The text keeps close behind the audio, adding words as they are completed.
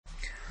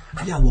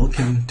Yeah,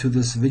 welcome to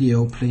this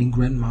video playing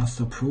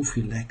Grandmaster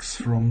Profilex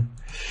from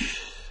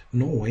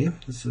Norway.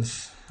 This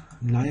is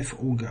live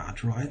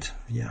Ogard, right?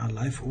 Yeah,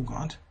 live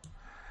Ogard.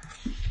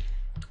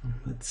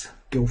 Let's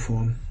go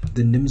for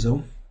the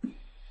Nimzo.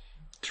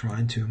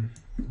 Trying to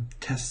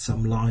test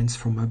some lines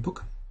from my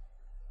book.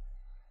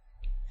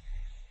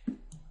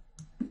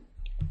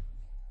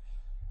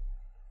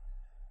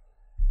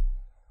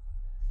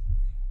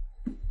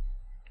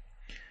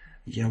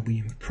 Yeah,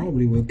 we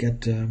probably will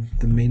get the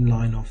main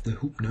line of the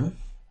Hubner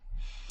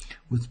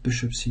with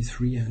bishop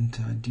c3 and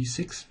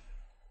d6.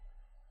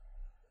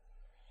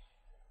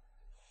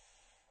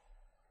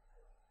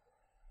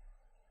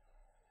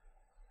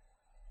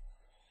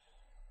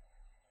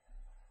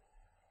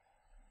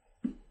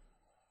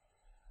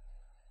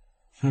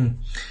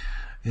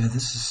 Yeah,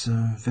 this is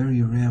a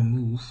very rare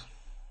move.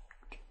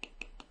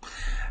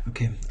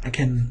 Okay, I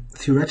can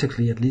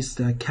theoretically at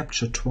least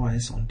capture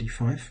twice on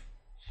d5.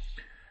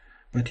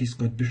 But he's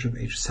got bishop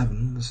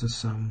h7. This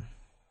is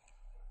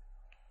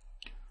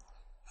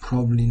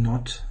probably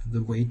not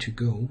the way to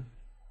go.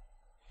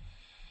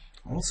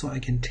 Also, I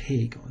can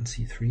take on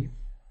c3.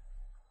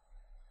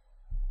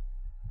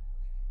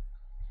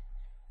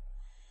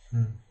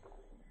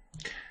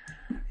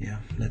 Yeah,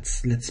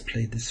 let's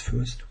play this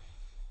first.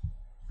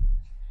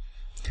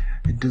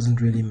 It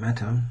doesn't really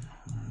matter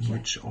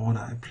which order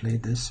I play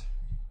this.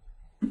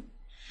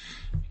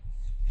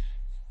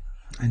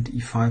 And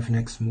e5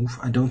 next move.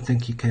 I don't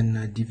think he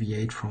can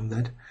deviate from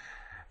that.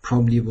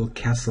 Probably will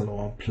castle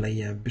or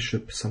play a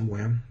bishop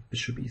somewhere.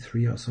 Bishop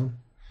e3 or so.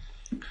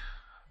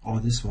 Or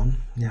this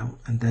one. Yeah.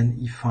 And then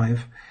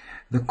e5.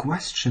 The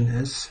question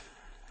is,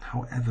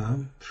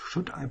 however,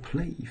 should I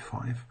play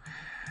e5?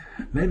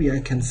 Maybe I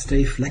can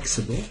stay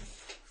flexible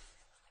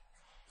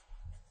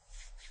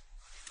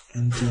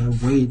and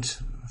wait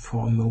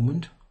for a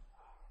moment.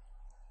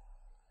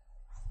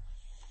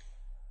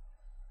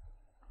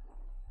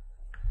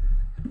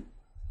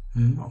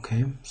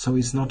 Okay, so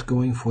he's not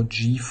going for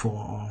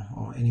g4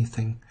 or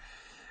anything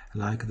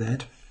like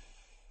that.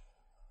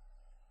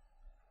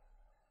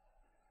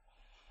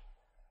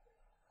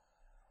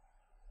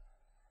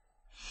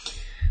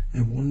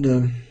 I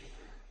wonder,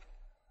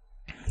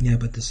 yeah,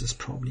 but this is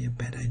probably a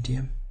bad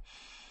idea.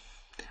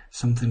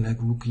 Something like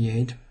rook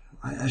e8.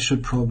 I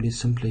should probably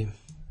simply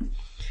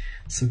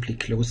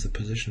close the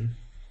position,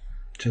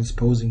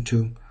 transposing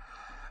to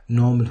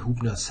normal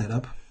Hubner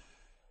setup.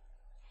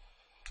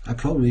 I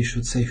probably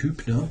should say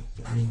Hubner.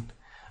 I mean,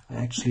 I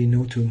actually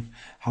know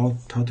how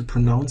to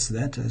pronounce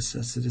that, as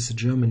it is a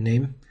German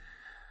name.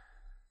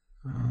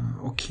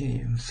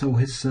 Okay, so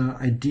his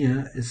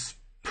idea is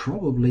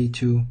probably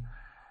to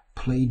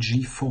play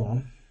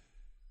g4.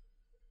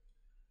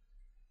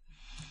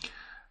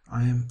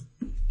 I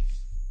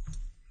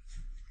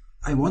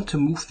want to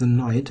move the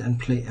knight and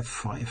play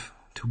f5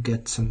 to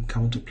get some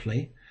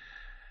counterplay.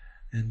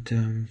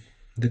 And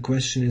the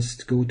question is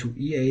to go to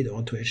e8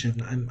 or to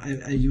h7.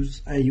 I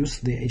use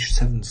the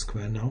h7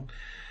 square now.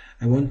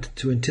 I want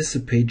to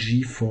anticipate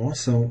g4,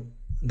 so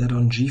that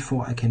on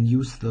g4 I can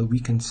use the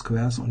weakened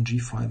squares on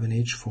g5 and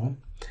h4.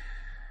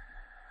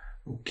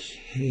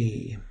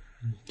 Okay,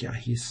 yeah,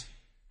 he's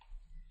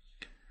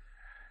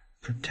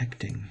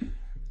protecting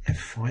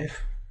f5,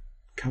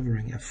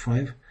 covering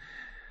f5.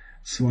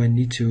 So I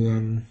need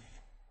to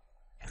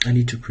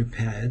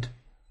prepare it.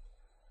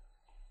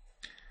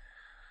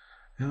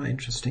 Yeah,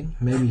 interesting.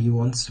 Maybe he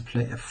wants to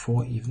play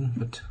f4 even,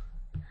 but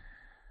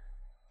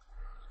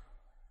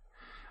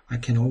I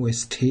can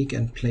always take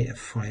and play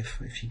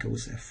f5 if he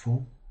goes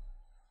f4.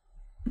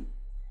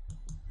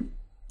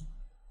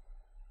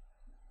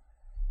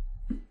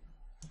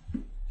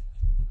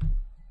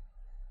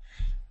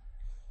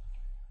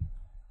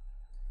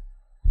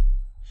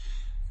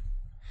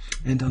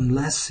 And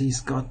unless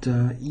he's got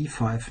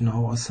e5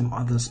 now or some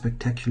other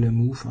spectacular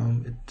move,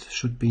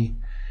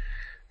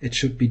 it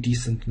should be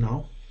decent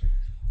now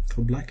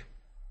for black.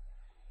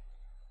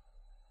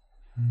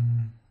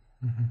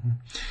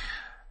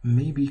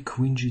 Maybe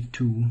queen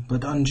g2,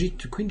 but on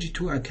queen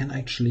g2 I can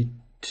actually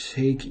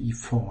take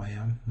e4.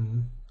 Yeah,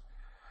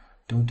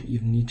 don't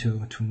even need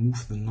to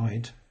move the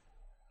knight.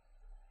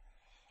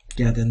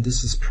 Yeah, then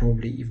this is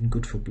probably even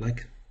good for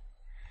black.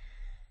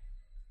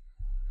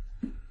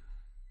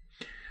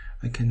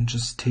 I can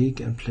just take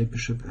and play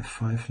bishop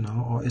f5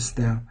 now, or is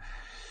there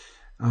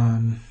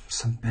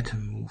some better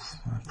move?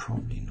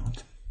 Probably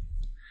not.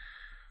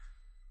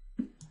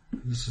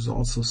 This is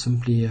also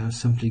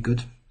simply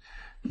good.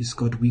 He's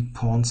got weak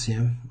pawns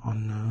here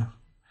on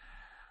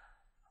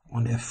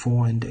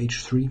f4 and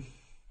h3.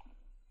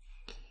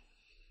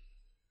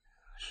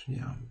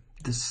 Yeah,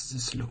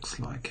 this looks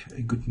like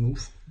a good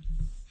move.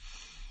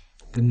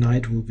 The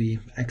knight will be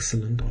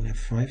excellent on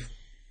f5.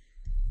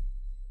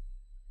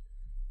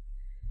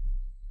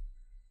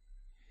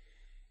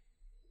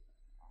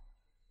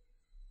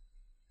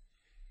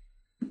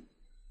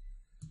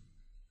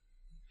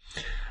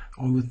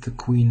 Or with the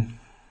queen.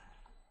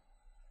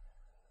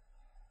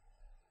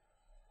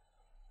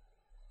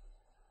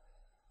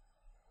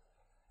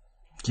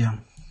 Yeah,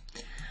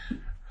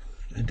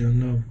 I don't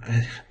know.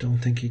 I don't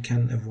think he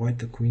can avoid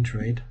the queen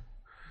trade.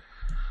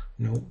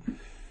 No.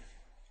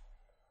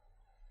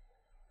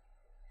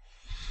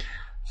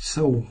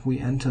 So we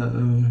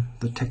enter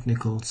the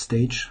technical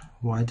stage.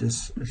 White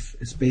is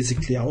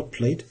basically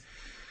outplayed.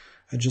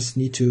 I just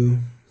need to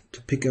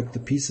pick up the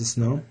pieces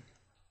now.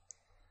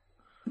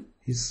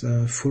 He's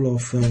full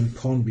of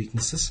pawn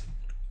weaknesses.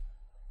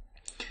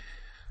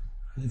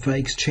 If I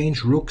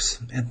exchange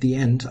rooks at the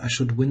end, I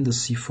should win the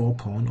c4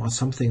 pawn or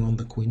something on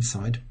the queen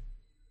side.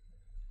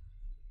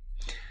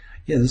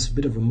 Yeah, this is a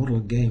bit of a model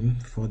game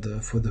for the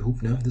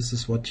Hubner. This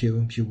is what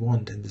you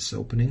want in this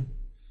opening.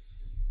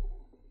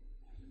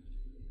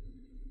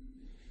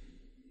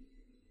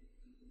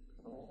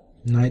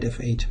 Knight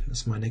f8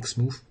 is my next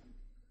move.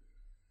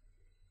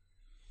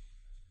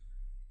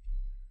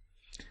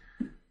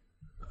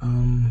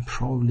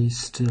 Probably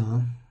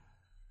still,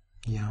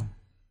 yeah.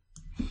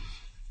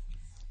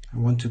 I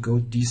want to go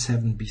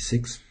d7,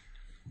 b6,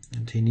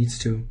 and he needs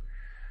to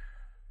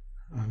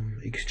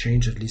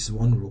exchange at least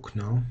one rook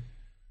now.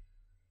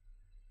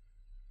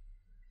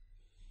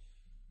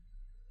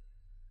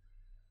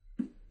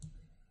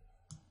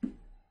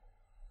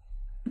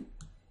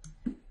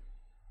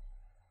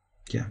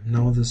 Yeah,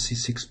 now the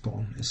c6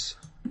 pawn is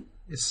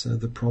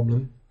the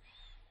problem.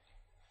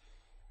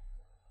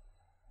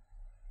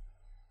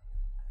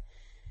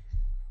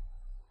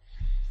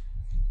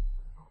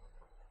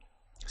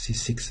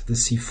 c6, the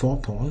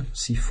c4 pawn,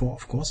 c4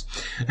 of course.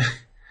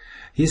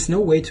 He has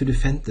no way to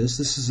defend this.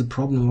 This is the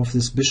problem of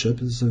this bishop.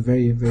 This is a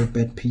very, very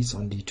bad piece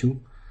on d2.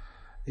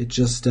 It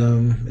just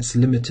is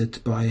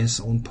limited by his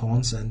own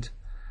pawns and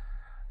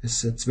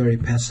it's very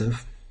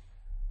passive.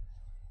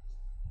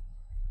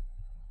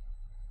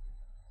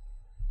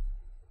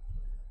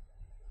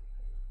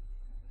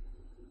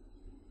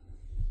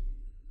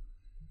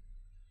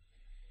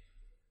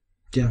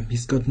 Yeah,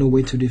 he's got no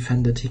way to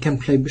defend it. He can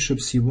play bishop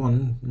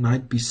c1,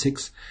 knight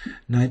b6,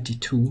 knight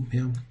d2,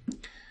 yeah.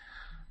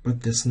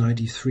 But there's knight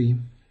e3.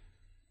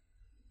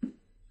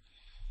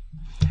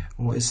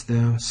 Or is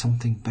there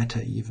something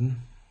better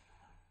even?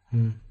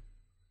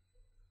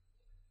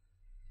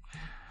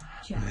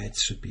 It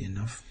should be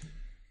enough.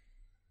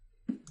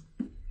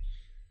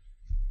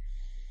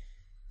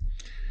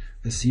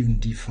 There's even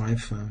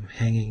d5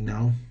 hanging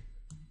now.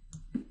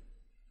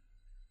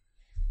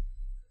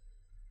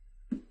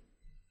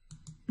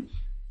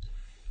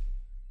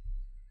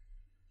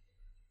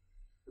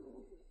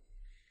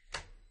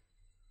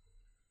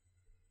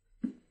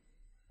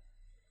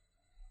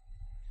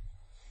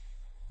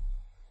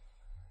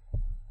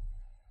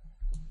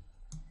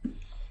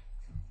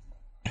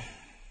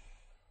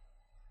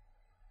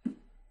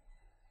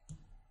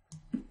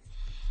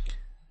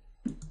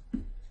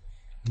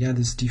 Yeah,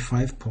 this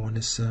d5 pawn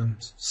is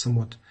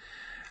somewhat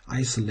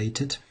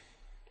isolated.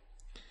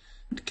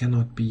 It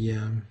cannot be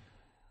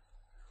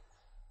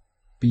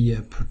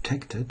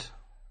protected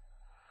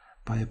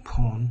by a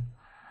pawn.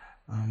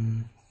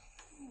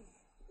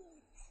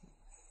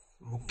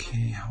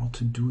 Okay, how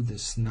to do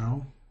this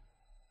now?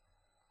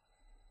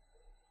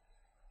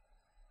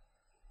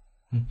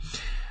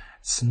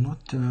 It's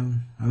not.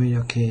 I mean,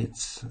 okay,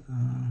 it's.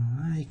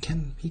 He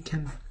can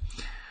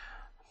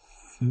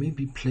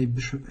maybe play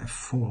bishop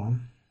f4.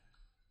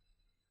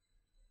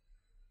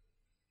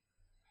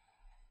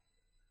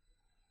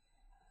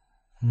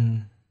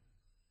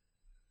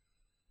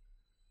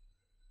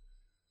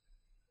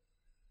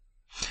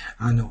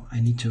 No, I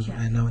need to.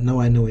 Now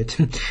I know it.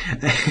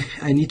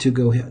 I need to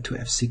go here to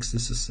f6.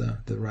 This is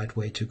the right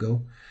way to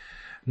go.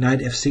 Knight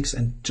f6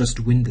 and just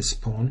win this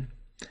pawn.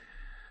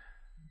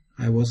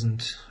 I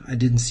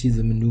didn't see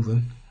the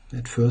maneuver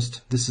at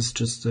first. This is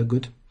just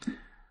good.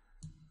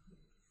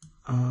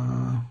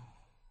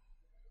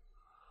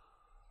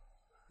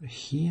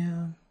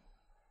 Here.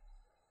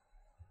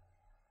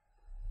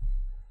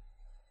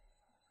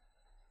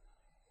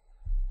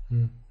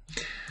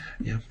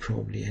 Yeah,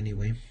 probably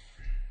anyway.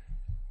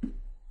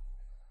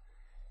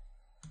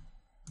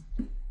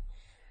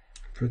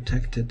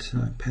 Protected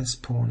pass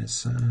pawn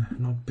is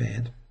not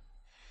bad.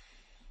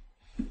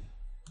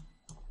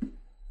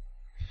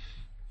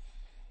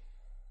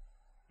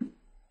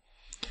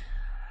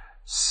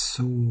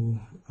 So knight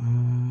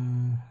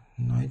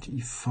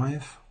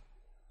e5.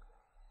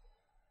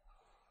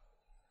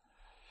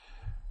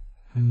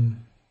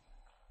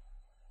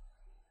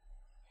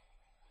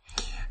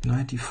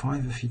 Knight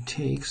e5, if he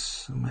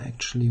takes, am I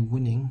actually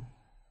winning?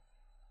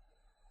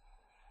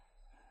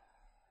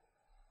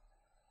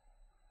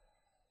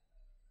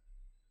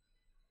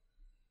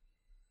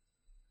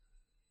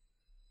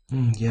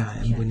 Yeah,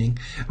 I'm winning.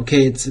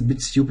 Okay, it's a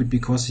bit stupid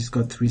because he's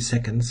got 3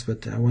 seconds,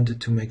 but I wanted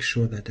to make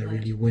sure that I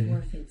really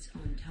win.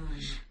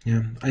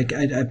 Yeah, I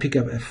pick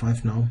up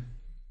f5 now.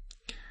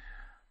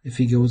 If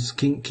he goes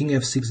king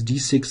f6,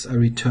 d6, I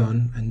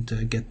return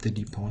and get the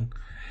d-pawn.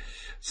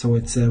 So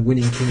it's a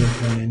winning king and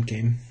pawn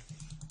endgame.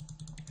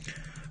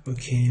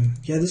 Okay,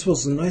 yeah, this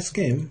was a nice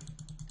game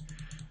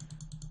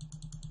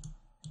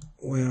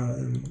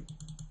where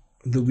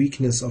the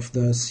weakness of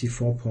the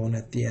c4 pawn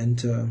at the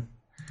end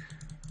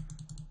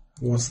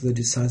was the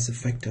decisive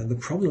factor. The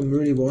problem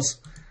really was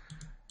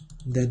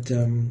that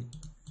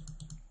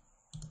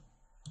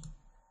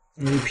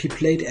he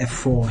played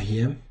f4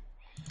 here,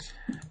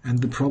 and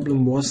the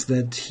problem was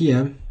that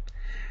here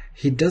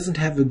he doesn't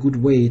have a good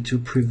way to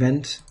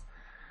prevent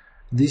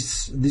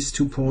these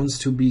 2 pawns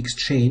to be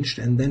exchanged,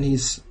 and then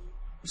he's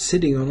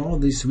sitting on all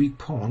these weak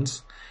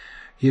pawns.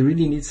 He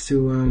really needs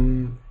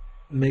to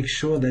make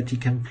sure that he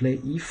can play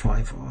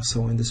e5 or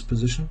so in this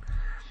position,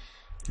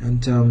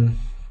 and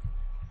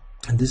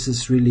this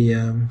is really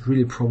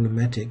really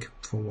problematic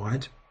for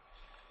white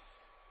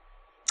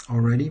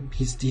already.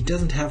 He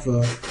doesn't have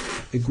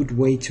a good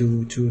way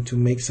to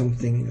make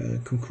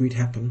something concrete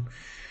happen.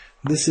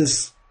 This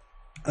is,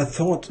 I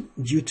thought,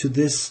 due to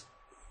this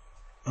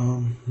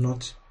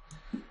not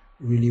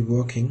really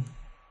working.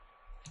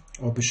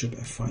 Or bishop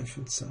f5,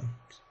 it's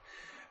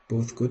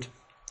both good.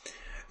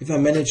 If I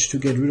manage to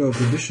get rid of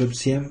the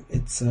bishops here,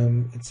 it's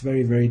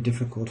very, very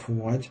difficult for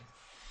white.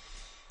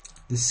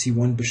 This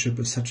c1 bishop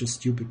is such a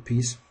stupid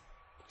piece.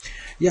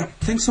 Yeah,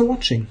 thanks for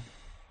watching.